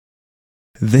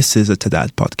This is a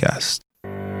Tadat podcast.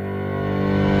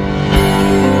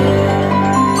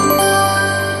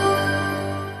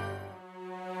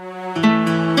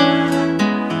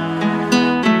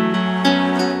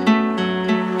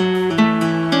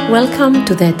 Welcome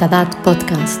to the Tadat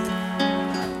podcast.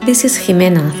 This is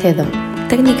Jimena Acedo,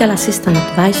 Technical Assistant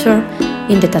Advisor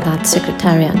in the Tadat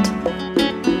Secretariat.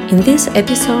 In this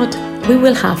episode, we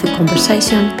will have a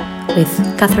conversation with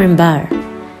Catherine Barr,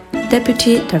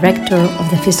 Deputy Director of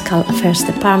the Fiscal Affairs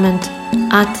Department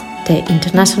at the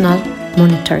International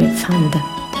Monetary Fund.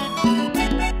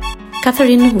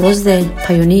 Catherine was the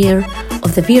pioneer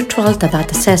of the virtual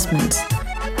Tadat assessments,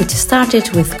 which started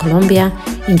with Colombia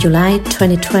in July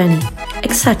 2020,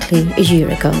 exactly a year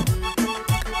ago.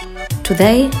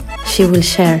 Today, she will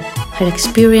share her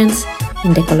experience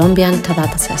in the Colombian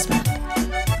Tadat assessment.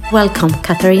 Welcome,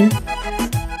 Catherine.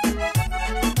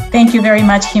 Thank you very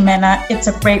much, Jimena. It's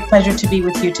a great pleasure to be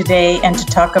with you today and to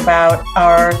talk about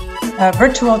our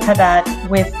virtual Tadat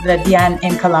with the DIAN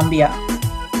in Colombia.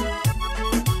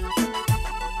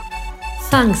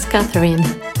 Thanks, Catherine.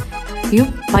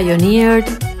 You pioneered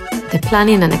the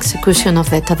planning and execution of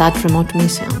the Tadat remote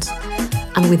missions.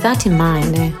 And with that in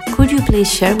mind, could you please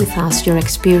share with us your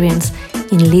experience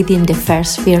in leading the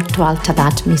first virtual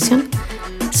Tadat mission,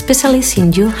 especially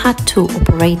since you had to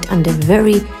operate under a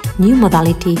very new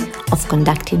modality of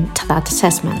conducting Tadat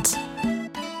assessments?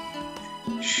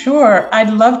 Sure,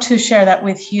 I'd love to share that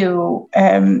with you,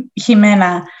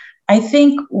 Jimena. I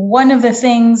think one of the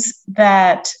things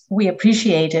that we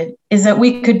appreciated is that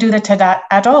we could do the Tadat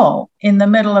at all in the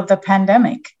middle of the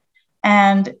pandemic.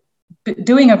 And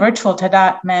doing a virtual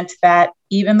Tadat meant that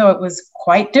even though it was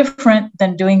quite different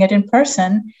than doing it in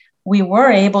person, we were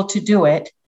able to do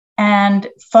it. And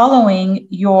following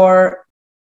your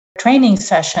training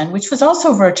session, which was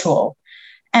also virtual.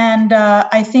 And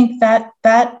I think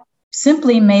that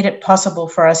simply made it possible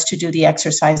for us to do the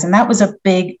exercise. And that was a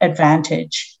big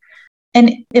advantage.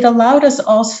 And it allowed us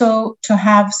also to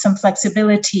have some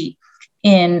flexibility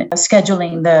in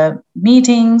scheduling the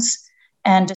meetings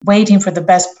and waiting for the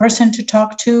best person to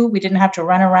talk to. We didn't have to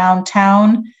run around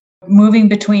town moving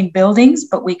between buildings,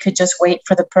 but we could just wait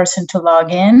for the person to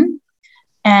log in.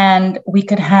 And we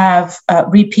could have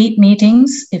repeat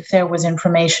meetings if there was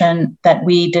information that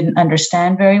we didn't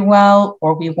understand very well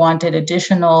or we wanted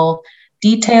additional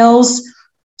details.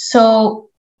 So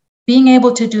being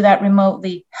able to do that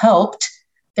remotely helped.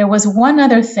 There was one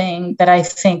other thing that I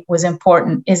think was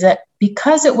important, is that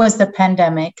because it was the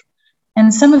pandemic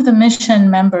and some of the mission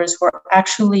members were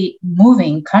actually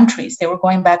moving countries, they were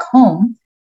going back home,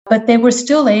 but they were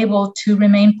still able to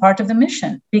remain part of the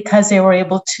mission because they were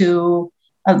able to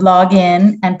log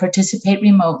in and participate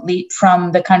remotely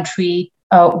from the country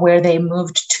where they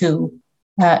moved to,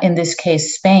 in this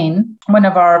case, Spain. One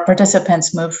of our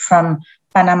participants moved from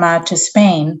Panama to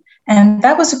Spain. And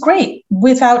that was great,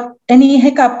 without any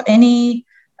hiccup, any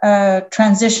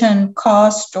transition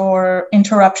cost or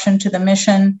interruption to the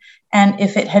mission. And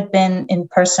if it had been in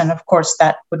person, of course,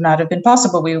 that would not have been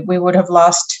possible. We would have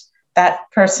lost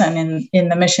that person in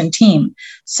the mission team.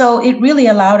 So it really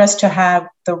allowed us to have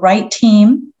the right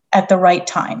team at the right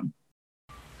time.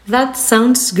 That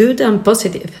sounds good and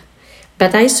positive.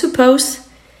 But I suppose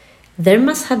there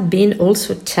must have been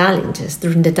also challenges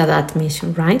during the Tadat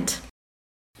mission, right?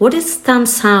 What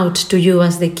stands out to you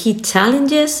as the key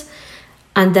challenges?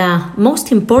 And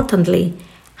most importantly,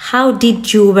 how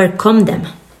did you overcome them?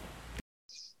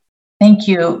 Thank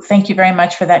you. Thank you very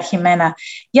much for that, Jimena.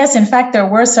 Yes, in fact, there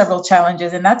were several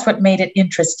challenges, and that's what made it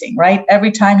interesting, right?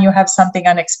 Every time you have something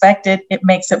unexpected, it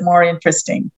makes it more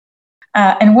interesting.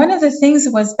 And one of the things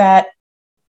was that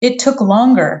it took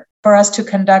longer for us to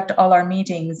conduct all our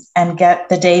meetings and get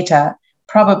the data,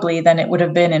 probably, than it would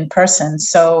have been in person.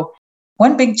 So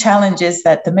one big challenge is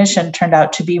that the mission turned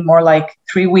out to be more like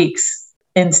 3 weeks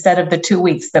instead of the 2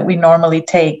 weeks that we normally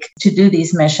take to do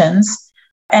these missions.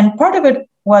 And part of it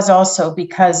was also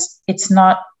because it's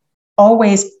not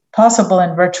always possible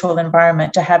in virtual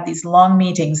environment to have these long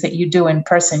meetings that you do in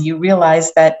person. You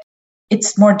realize that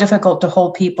it's more difficult to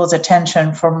hold people's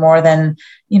attention for more than,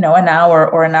 an hour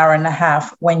or an hour and a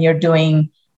half when you're doing,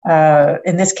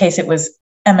 in this case, it was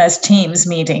MS Teams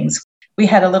meetings. We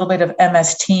had a little bit of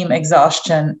MS Team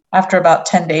exhaustion after about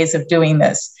 10 days of doing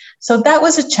this. So that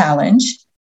was a challenge,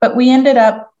 but we ended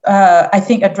up, I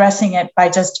think, addressing it by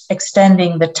just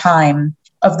extending the time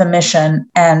of the mission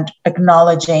and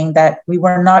acknowledging that we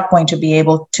were not going to be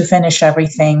able to finish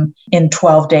everything in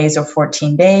 12 days or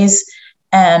 14 days,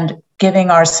 and giving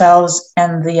ourselves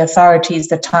and the authorities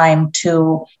the time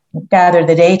to gather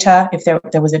the data if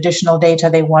there was additional data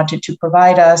they wanted to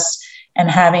provide us, and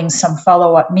having some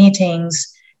follow-up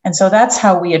meetings And so that's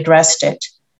how we addressed it.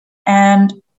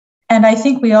 And I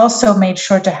think we also made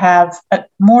sure to have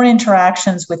more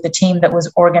interactions with the team that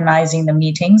was organizing the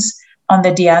meetings on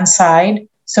the DIAN side.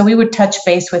 So we would touch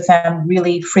base with them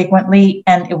really frequently.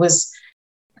 And it was,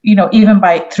 even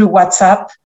through WhatsApp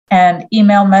and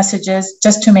email messages,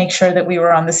 just to make sure that we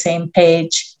were on the same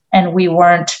page and we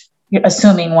weren't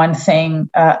assuming one thing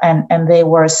and they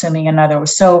were assuming another.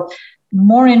 So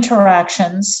more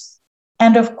interactions.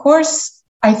 And of course,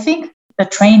 I think the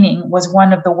training was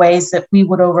one of the ways that we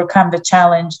would overcome the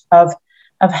challenge of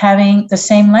having the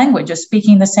same language, of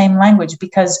speaking the same language,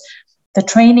 because the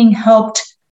training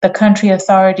helped the country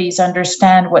authorities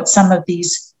understand what some of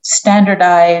these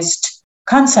standardized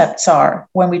concepts are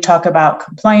when we talk about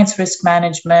compliance risk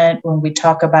management, when we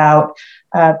talk about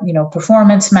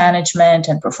performance management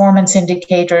and performance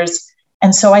indicators.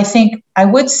 And so I think I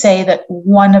would say that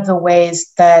one of the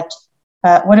ways that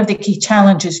one of the key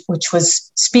challenges, which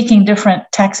was speaking different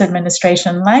tax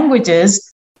administration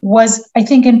languages, was, I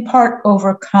think, in part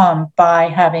overcome by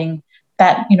having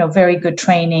that, very good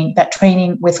training, that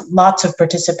training with lots of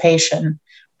participation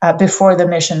before the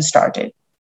mission started.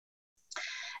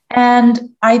 And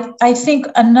I think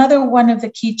another one of the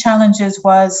key challenges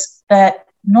was that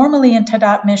normally in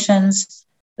TADAT missions,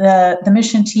 the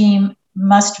mission team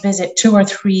must visit 2 or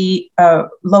 3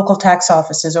 local tax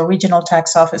offices or regional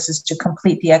tax offices to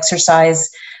complete the exercise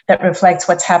that reflects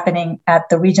what's happening at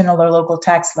the regional or local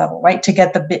tax level, right? To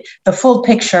get the full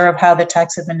picture of how the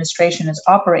tax administration is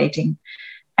operating.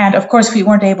 And of course, we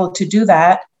weren't able to do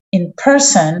that in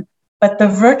person, but the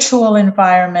virtual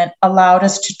environment allowed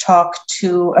us to talk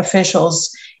to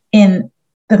officials in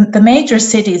the major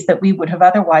cities that we would have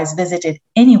otherwise visited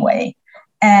anyway.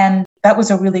 And that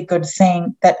was a really good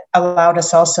thing that allowed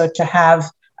us also to have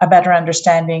a better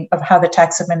understanding of how the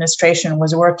tax administration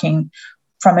was working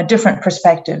from a different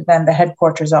perspective than the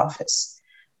headquarters office.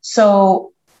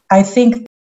 So I think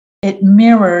it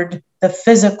mirrored the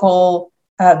physical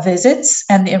visits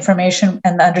and the information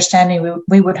and the understanding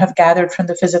we would have gathered from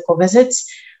the physical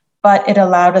visits, but it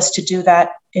allowed us to do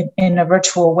that in a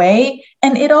virtual way.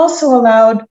 And it also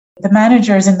allowed the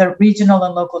managers in the regional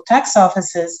and local tax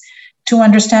offices to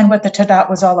understand what the TADAT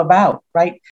was all about,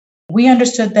 right? We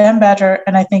understood them better,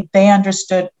 and I think they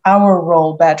understood our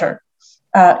role better.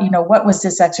 What was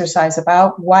this exercise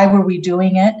about? Why were we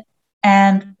doing it?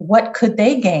 And what could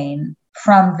they gain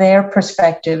from their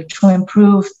perspective to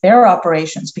improve their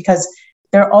operations? Because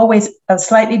they're always a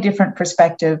slightly different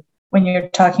perspective when you're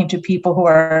talking to people who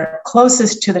are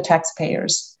closest to the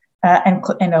taxpayers and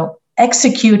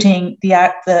executing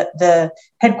the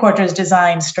headquarters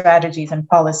design strategies and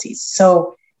policies.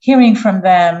 So hearing from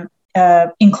them,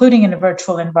 including in a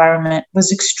virtual environment,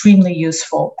 was extremely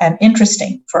useful and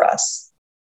interesting for us.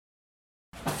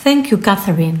 Thank you,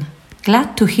 Catherine.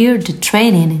 Glad to hear the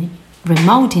training,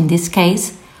 remote in this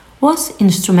case, was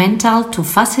instrumental to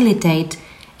facilitate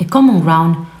a common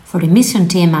ground for the mission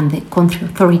team and the country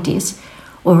authorities,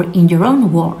 or in your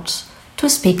own words, to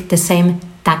speak the same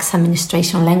tax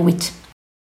administration language.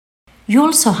 You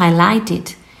also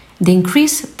highlighted the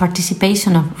increased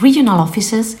participation of regional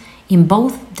offices in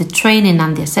both the training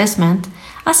and the assessment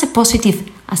as a positive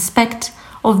aspect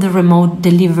of the remote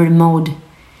delivery mode.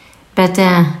 But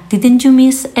didn't you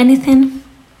miss anything?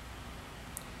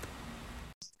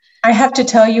 I have to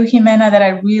tell you, Jimena, that I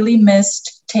really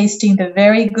missed tasting the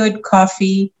very good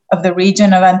coffee of the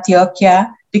region of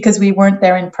Antioquia because we weren't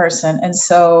there in person. And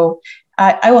so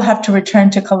I will have to return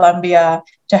to Colombia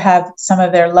to have some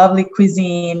of their lovely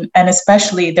cuisine and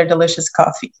especially their delicious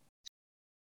coffee.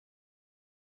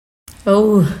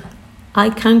 Oh, I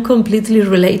can completely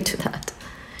relate to that.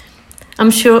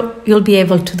 I'm sure you'll be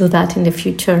able to do that in the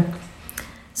future.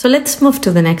 So let's move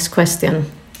to the next question.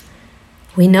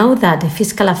 We know that the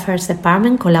Fiscal Affairs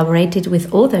Department collaborated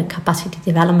with other capacity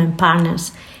development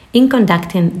partners in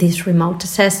conducting this remote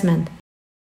assessment.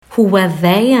 Who were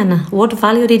they and what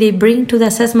value did they bring to the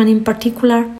assessment in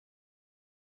particular?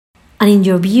 And in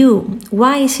your view,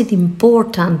 why is it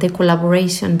important, the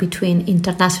collaboration between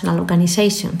international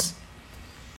organizations?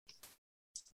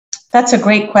 That's a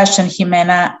great question,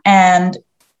 Jimena. And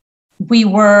we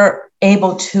were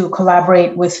able to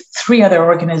collaborate with 3 other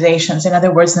organizations. In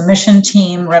other words, the mission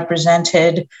team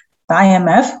represented the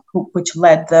IMF, which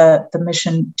led the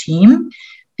mission team,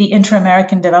 the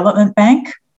Inter-American Development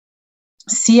Bank,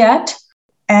 CIAT,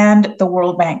 and the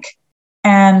World Bank.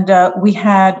 And we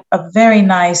had a very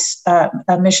nice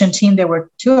mission team. There were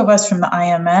 2 of us from the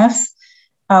IMF,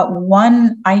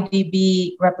 1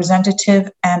 IDB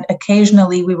representative, and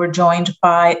occasionally we were joined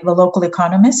by the local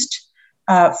economist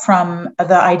from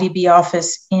the IDB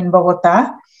office in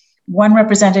Bogota. one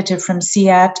representative from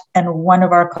SEAT, and one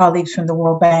of our colleagues from the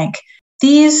World Bank.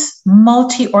 These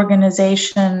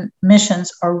multi-organization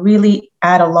missions are really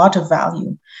add a lot of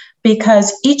value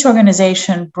because each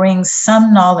organization brings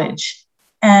some knowledge.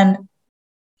 And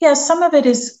yes, some of it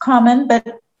is common,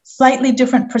 but slightly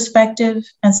different perspective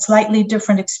and slightly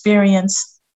different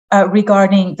experience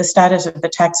regarding the status of the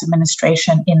tax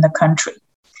administration in the country.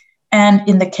 And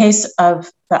in the case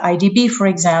of the IDB, for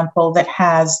example, that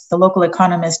has the local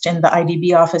economist in the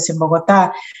IDB office in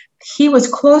Bogota, he was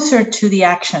closer to the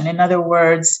action. In other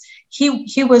words,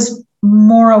 he was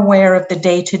more aware of the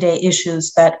day-to-day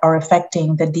issues that are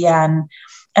affecting the DIAN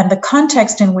and the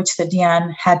context in which the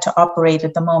DIAN had to operate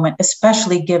at the moment,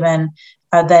 especially given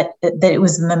that it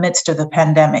was in the midst of the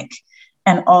pandemic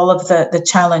and all of the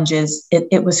challenges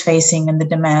it was facing and the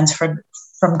demands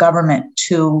from government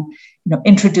to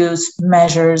introduce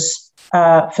measures,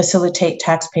 facilitate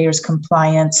taxpayers'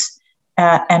 compliance,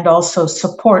 and also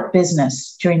support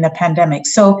business during the pandemic.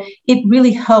 So it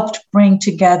really helped bring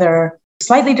together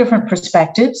slightly different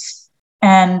perspectives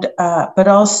and but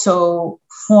also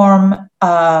form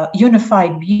a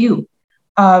unified view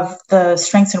of the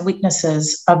strengths and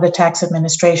weaknesses of the tax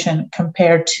administration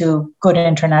compared to good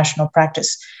international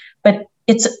practice. But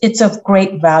it's of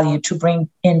great value to bring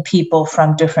in people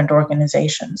from different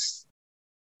organizations.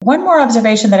 One more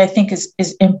observation that I think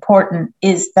is important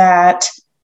is that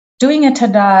doing a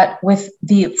TADAT with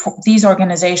these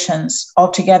organizations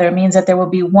altogether means that there will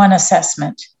be one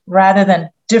assessment rather than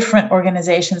different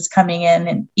organizations coming in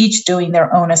and each doing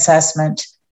their own assessment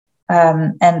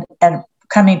and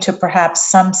coming to perhaps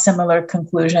some similar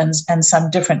conclusions and some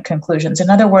different conclusions. In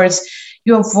other words,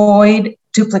 you avoid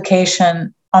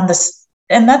duplication on this,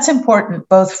 and that's important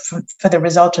both for the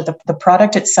result of the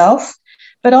product itself,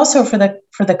 but also for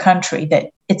the country, that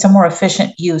it's a more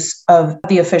efficient use of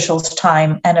the officials'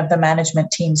 time and of the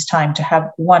management team's time to have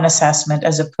one assessment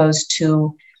as opposed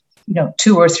to,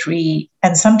 2 or 3,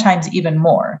 and sometimes even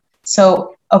more.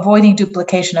 So avoiding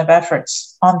duplication of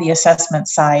efforts on the assessment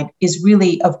side is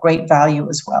really of great value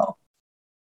as well.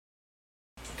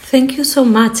 Thank you so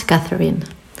much, Catherine.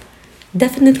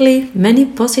 Definitely many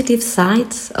positive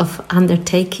sides of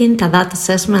undertaking TADAT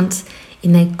assessments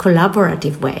in a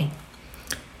collaborative way.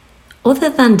 Other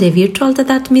than the virtual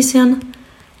TADAT mission,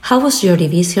 how was your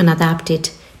division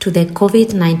adapted to the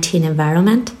COVID-19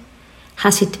 environment?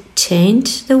 Has it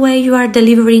changed the way you are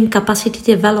delivering capacity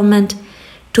development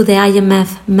to the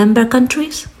IMF member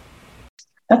countries?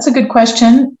 That's a good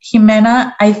question,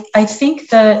 Jimena. I think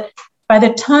that by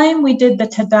the time we did the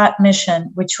TADAT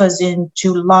mission, which was in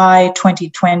July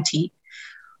 2020,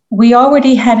 we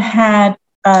already had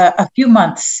a few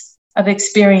months of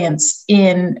experience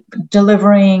in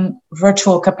delivering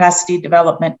virtual capacity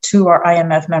development to our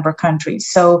IMF member countries.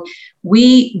 So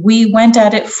we went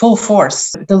at it full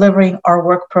force, delivering our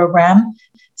work program.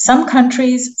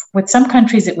 With some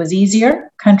countries it was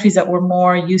easier, countries that were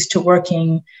more used to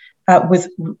working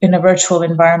in a virtual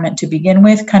environment to begin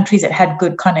with, countries that had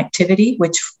good connectivity,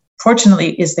 which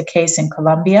fortunately is the case in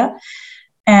Colombia,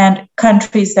 and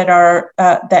countries that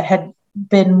had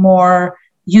been more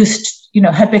used,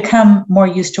 had become more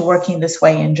used to working this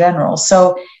way in general.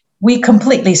 So we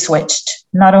completely switched,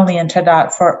 not only in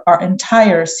TADAT, for our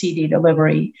entire CD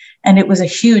delivery. And it was a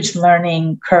huge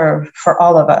learning curve for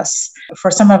all of us. For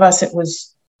some of us, it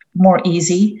was more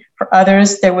easy. For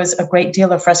others, there was a great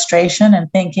deal of frustration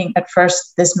and thinking at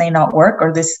first, this may not work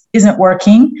or this isn't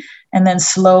working, and then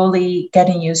slowly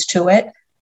getting used to it.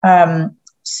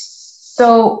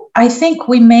 So I think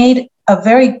we made a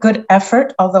very good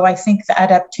effort, although I think the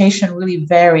adaptation really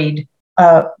varied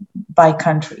by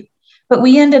country. But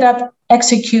we ended up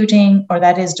executing, or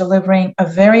that is delivering, a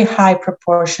very high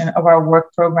proportion of our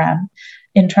work program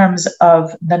in terms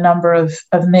of the number of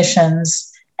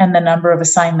missions and the number of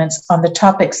assignments on the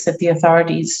topics that the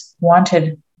authorities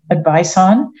wanted advice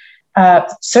on.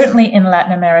 Certainly in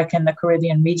Latin America and the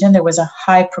Caribbean region, there was a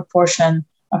high proportion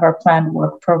of our planned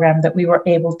work program that we were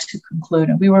able to conclude,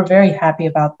 and we were very happy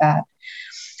about that.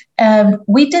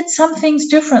 We did some things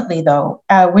differently, though,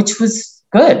 which was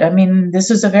good. I mean, this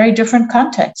is a very different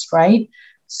context, right?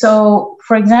 So,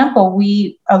 for example,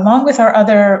 we, along with our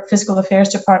other Fiscal Affairs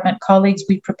Department colleagues,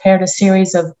 we prepared a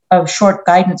series of short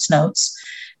guidance notes.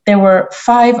 There were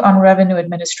 5 on revenue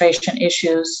administration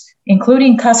issues,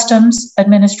 including customs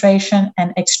administration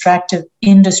and extractive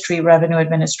industry revenue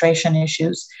administration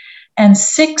issues. And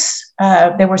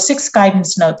there were 6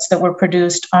 guidance notes that were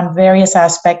produced on various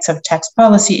aspects of tax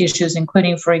policy issues,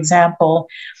 including, for example,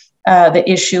 the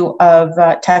issue of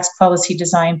tax policy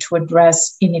designed to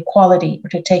address inequality or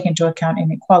to take into account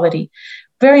inequality.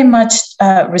 very much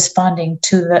responding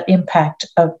to the impact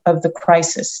of the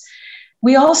crisis.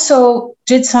 We also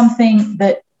did something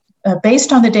that,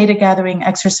 based on the data gathering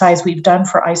exercise we've done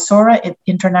for ISORA,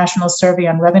 International Survey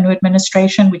on Revenue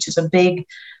Administration, which is a big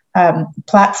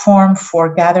platform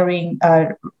for gathering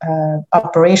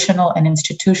operational and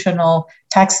institutional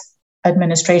tax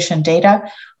administration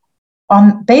data.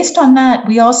 Based on that,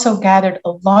 we also gathered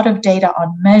a lot of data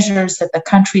on measures that the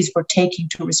countries were taking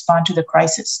to respond to the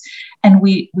crisis. And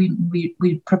we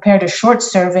prepared a short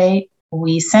survey,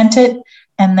 we sent it,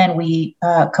 and then we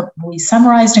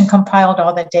summarized and compiled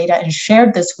all that data and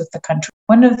shared this with the country.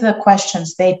 One of the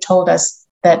questions they told us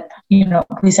that,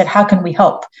 we said, how can we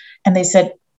help? And they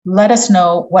said, let us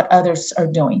know what others are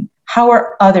doing. How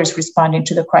are others responding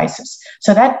to the crisis?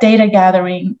 So that data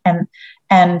gathering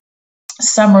and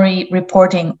summary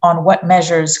reporting on what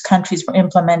measures countries were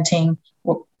implementing,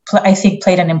 I think,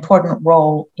 played an important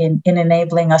role in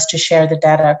enabling us to share the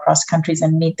data across countries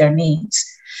and meet their needs.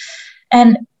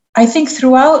 And I think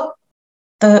throughout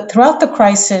the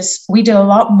crisis, we did a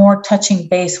lot more touching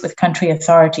base with country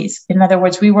authorities. In other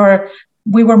words, we were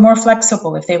more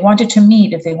flexible. If they wanted to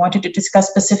meet, if they wanted to discuss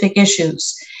specific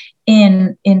issues,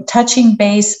 in touching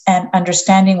base and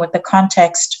understanding what the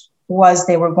context was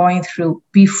they were going through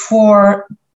before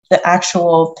the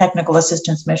actual technical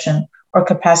assistance mission or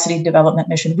capacity development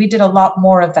mission. We did a lot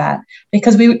more of that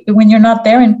because when you're not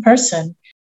there in person,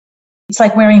 it's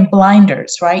like wearing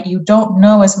blinders, right? You don't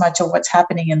know as much of what's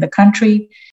happening in the country.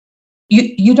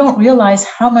 You don't realize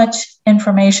how much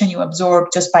information you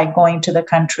absorb just by going to the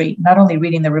country, not only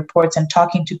reading the reports and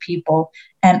talking to people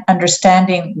and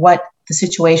understanding what the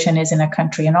situation is in a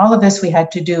country. And all of this we had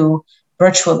to do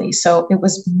virtually. So it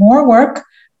was more work,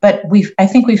 but I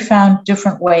think we found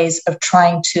different ways of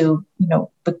trying to,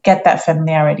 get that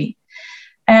familiarity.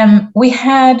 We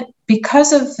had,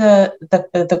 because of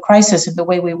the crisis and the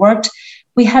way we worked,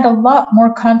 we had a lot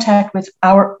more contact with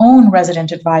our own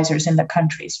resident advisors in the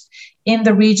countries. In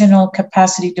the regional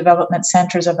capacity development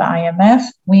centers of the IMF,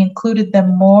 we included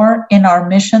them more in our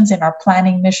missions, in our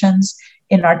planning missions,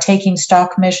 in our taking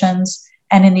stock missions,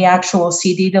 and in the actual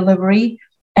CD delivery.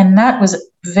 And that was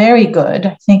very good.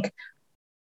 I think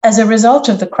as a result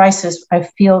of the crisis, I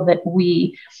feel that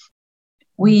we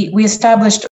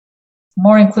established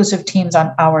more inclusive teams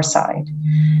on our side.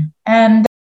 And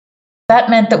that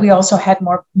meant that we also had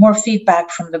more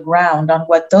feedback from the ground on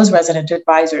what those resident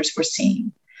advisors were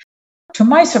seeing. To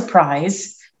my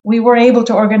surprise, we were able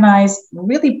to organize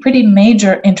really pretty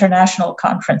major international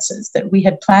conferences that we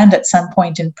had planned at some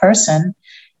point in person.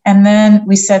 And then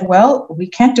we said, well, we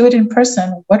can't do it in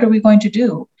person. What are we going to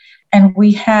do? And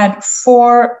we had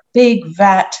 4 big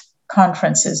VAT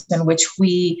conferences in which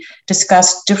we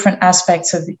discussed different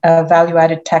aspects of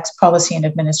value-added tax policy and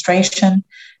administration,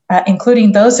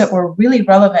 including those that were really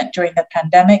relevant during the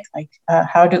pandemic, like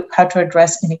how to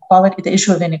address inequality, the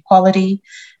issue of inequality,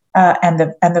 and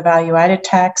the value-added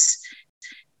tax,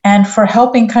 and for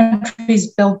helping countries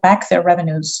build back their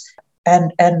revenues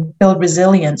and build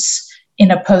resilience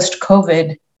in a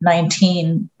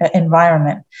post-COVID-19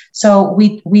 environment. So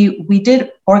we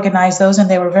did organize those, and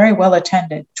they were very well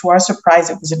attended. To our surprise,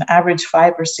 it was an average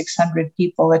 500 or 600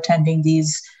 people attending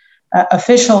these,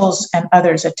 officials and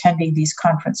others attending these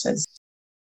conferences.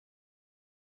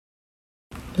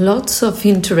 Lots of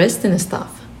interesting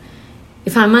stuff.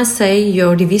 If I must say,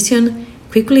 your division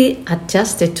quickly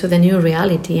adjusted to the new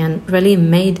reality and really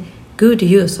made good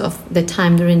use of the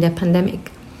time during the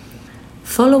pandemic.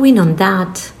 Following on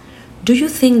that, do you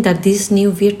think that this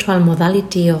new virtual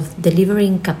modality of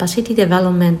delivering capacity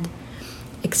development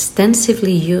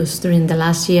extensively used during the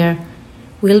last year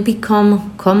will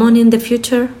become common in the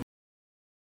future?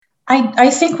 I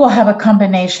think we'll have a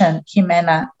combination,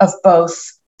 Jimena, of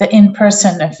both the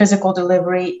in-person and physical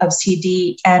delivery of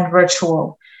CD and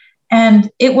virtual.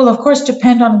 And it will, of course,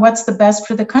 depend on what's the best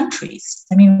for the countries.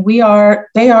 I mean, they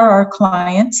are our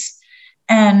clients,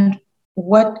 and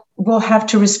what we'll have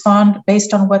to respond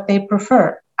based on what they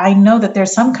prefer. I know that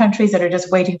there's some countries that are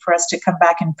just waiting for us to come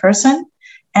back in person,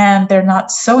 and they're not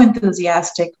so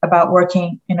enthusiastic about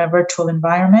working in a virtual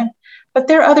environment. But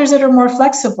there are others that are more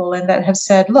flexible and that have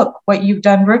said, look, what you've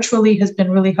done virtually has been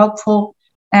really helpful,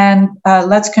 and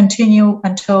let's continue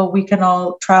until we can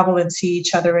all travel and see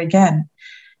each other again.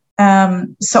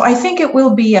 So I think it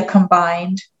will be a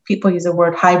combined, people use the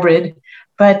word hybrid,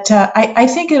 but I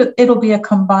think it'll be a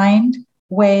combined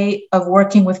way of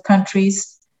working with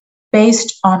countries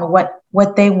based on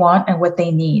what they want and what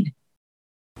they need.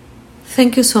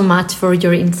 Thank you so much for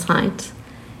your insight.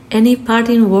 Any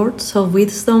parting words of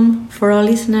wisdom for our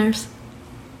listeners?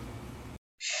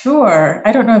 Sure.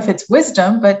 I don't know if it's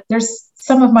wisdom, but there's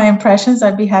some of my impressions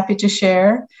I'd be happy to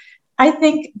share. I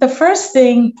think the first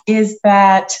thing is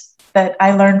that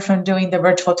I learned from doing the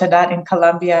virtual TADAT in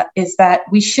Colombia is that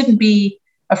we shouldn't be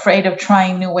afraid of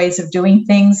trying new ways of doing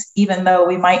things, even though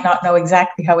we might not know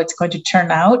exactly how it's going to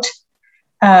turn out.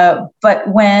 But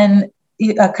when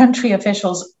country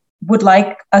officials would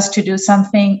like us to do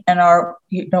something and are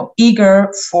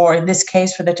eager for, in this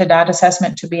case, for the TADAT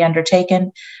assessment to be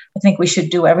undertaken, I think we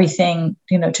should do everything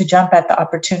to jump at the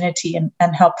opportunity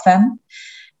and help them.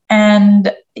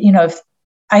 And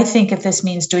I think if this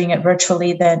means doing it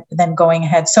virtually, then going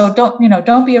ahead. So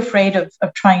don't be afraid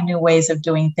of trying new ways of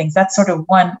doing things. That's sort of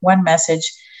one message.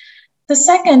 The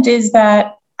second is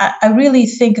that I really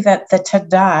think that the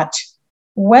TADAT,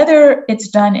 whether it's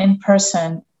done in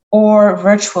person or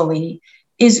virtually,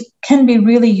 can be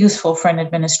really useful for an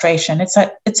administration.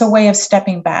 It's a way of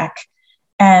stepping back,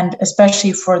 and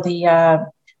especially for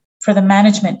the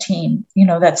management team,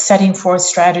 that's setting forth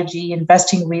strategy,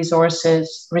 investing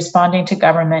resources, responding to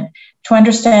government, to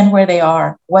understand where they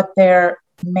are, what their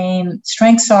main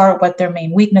strengths are, what their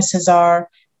main weaknesses are.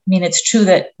 I mean, it's true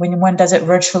that when one does it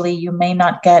virtually, you may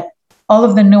not get all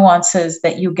of the nuances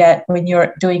that you get when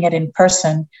you're doing it in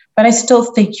person, but I still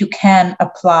think you can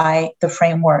apply the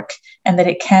framework and that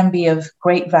it can be of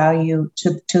great value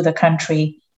to the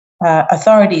country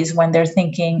authorities when they're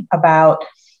thinking about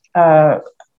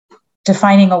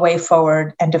defining a way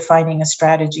forward and defining a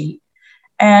strategy.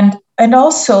 And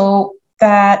also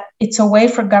that it's a way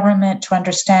for government to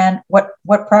understand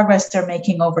what progress they're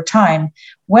making over time,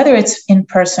 whether it's in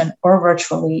person or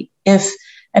virtually. If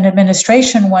an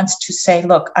administration wants to say,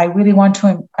 look, I really want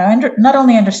to not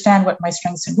only understand what my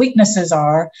strengths and weaknesses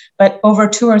are, but over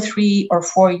 2 or 3 or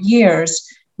 4 years,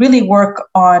 really work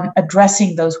on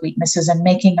addressing those weaknesses and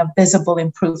making a visible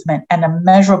improvement and a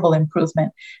measurable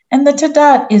improvement. And the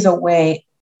TADAT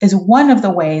is one of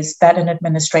the ways that an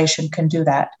administration can do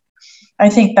that. I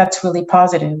think that's really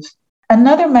positive.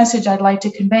 Another message I'd like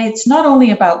to convey, it's not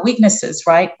only about weaknesses,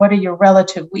 right? What are your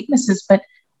relative weaknesses, but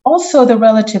also the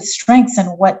relative strengths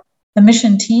and what the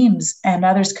mission teams and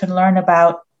others can learn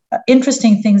about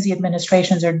interesting things the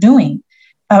administrations are doing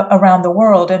around the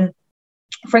world. And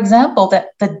for example, that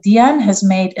the DIAN has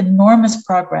made enormous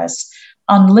progress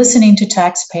on listening to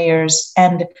taxpayers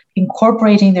and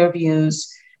incorporating their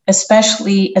views,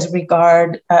 especially as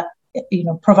regard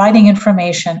providing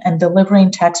information and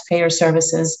delivering taxpayer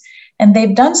services. And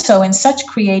they've done so in such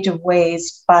creative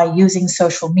ways by using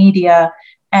social media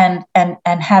and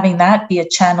having that be a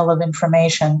channel of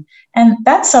information. And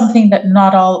that's something that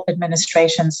not all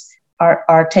administrations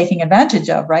are taking advantage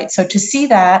of, right? So to see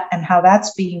that and how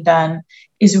that's being done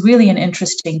is really an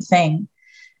interesting thing.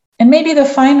 And maybe the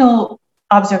final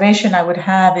observation I would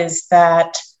have is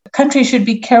that countries should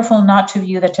be careful not to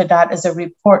view the TADAT as a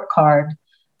report card,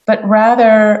 but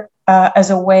rather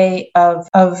as a way of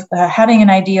having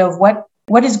an idea of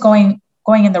what is going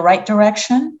in the right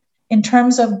direction in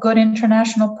terms of good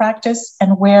international practice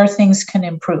and where things can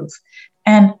improve.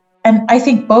 And I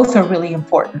think both are really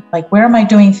important. Like, where am I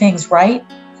doing things right?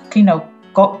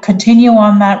 Continue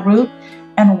on that route.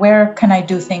 And where can I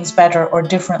do things better or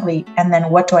differently? And then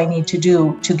what do I need to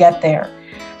do to get there?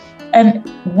 And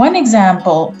one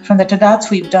example from the TADATs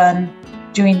we've done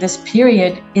during this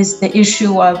period is the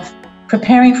issue of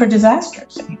preparing for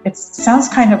disasters. It sounds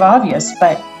kind of obvious,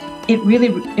 but it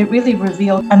really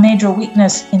revealed a major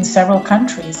weakness in several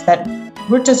countries, that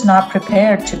we're just not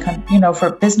prepared to,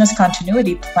 for business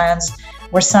continuity plans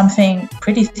were something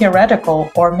pretty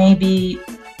theoretical or maybe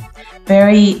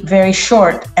very, very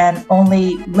short and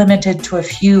only limited to a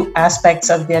few aspects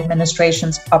of the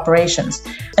administration's operations.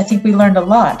 I think we learned a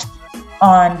lot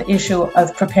on the issue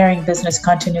of preparing business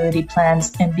continuity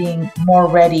plans and being more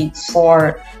ready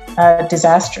for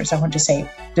disasters. I want to say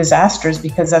disasters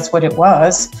because that's what it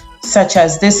was, such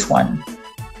as this one.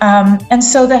 And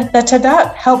so the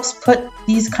TADAT helps put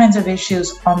these kinds of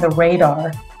issues on the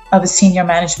radar of senior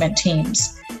management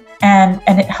teams. And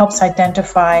it helps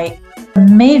identify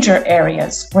major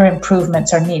areas where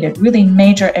improvements are needed, really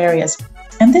major areas.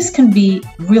 And this can be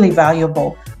really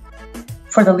valuable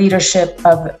for the leadership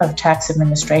of tax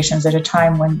administrations at a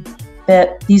time when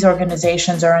these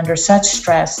organizations are under such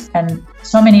stress and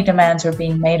so many demands are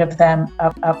being made of them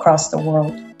across the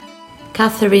world.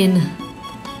 Catherine,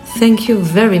 thank you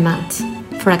very much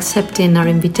for accepting our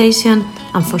invitation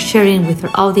and for sharing with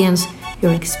our audience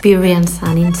your experience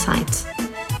and insights.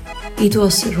 It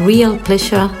was a real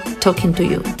pleasure talking to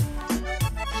you.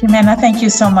 Jimena, thank you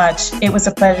so much. It was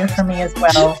a pleasure for me as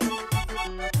well.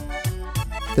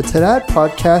 The TADAT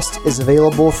podcast is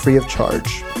available free of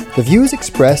charge. The views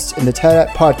expressed in the TADAT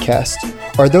podcast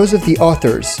are those of the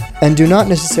authors and do not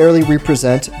necessarily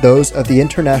represent those of the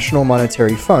International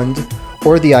Monetary Fund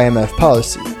or the IMF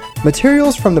policy.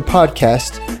 Materials from the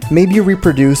podcast may be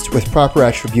reproduced with proper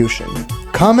attribution.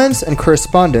 Comments and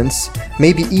correspondence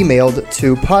may be emailed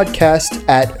to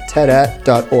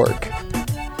podcast@tadat.org.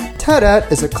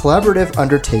 TADAT is a collaborative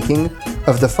undertaking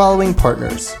of the following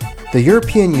partners: the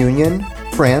European Union,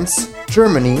 France,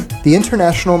 Germany, the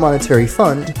International Monetary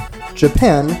Fund,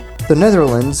 Japan, the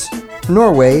Netherlands,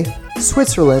 Norway,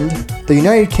 Switzerland, the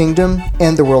United Kingdom,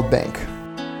 and the World Bank.